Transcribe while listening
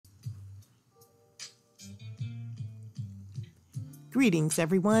Greetings,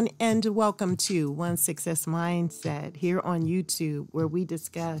 everyone, and welcome to One Success Mindset here on YouTube, where we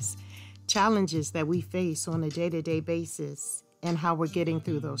discuss challenges that we face on a day-to-day basis and how we're getting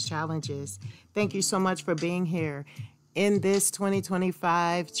through those challenges. Thank you so much for being here. In this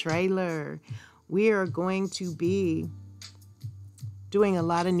 2025 trailer, we are going to be doing a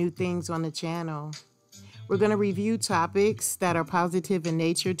lot of new things on the channel. We're going to review topics that are positive in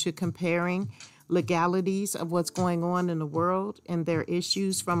nature to comparing legalities of what's going on in the world and their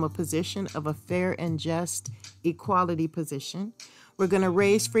issues from a position of a fair and just equality position. We're going to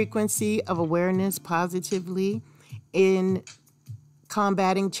raise frequency of awareness positively in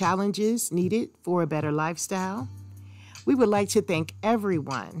combating challenges needed for a better lifestyle. We would like to thank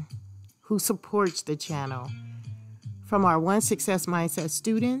everyone who supports the channel, from our One Success Mindset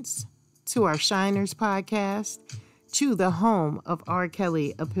students to our Shiners podcast to the home of R.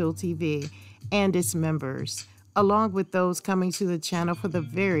 Kelly Appeal TV and its members, along with those coming to the channel for the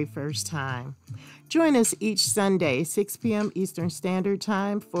very first time. Join us each Sunday, 6 p.m. Eastern Standard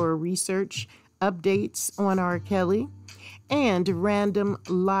Time, for research updates on R. Kelly and random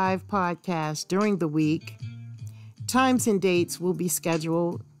live podcasts during the week. Times and dates will be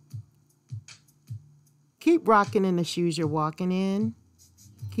scheduled. Keep rocking in the shoes you're walking in.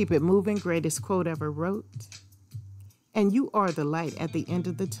 Keep it moving, greatest quote ever wrote. And you are the light at the end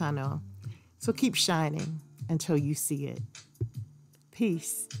of the tunnel. So keep shining until you see it.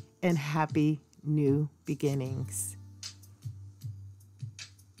 Peace and happy new beginnings.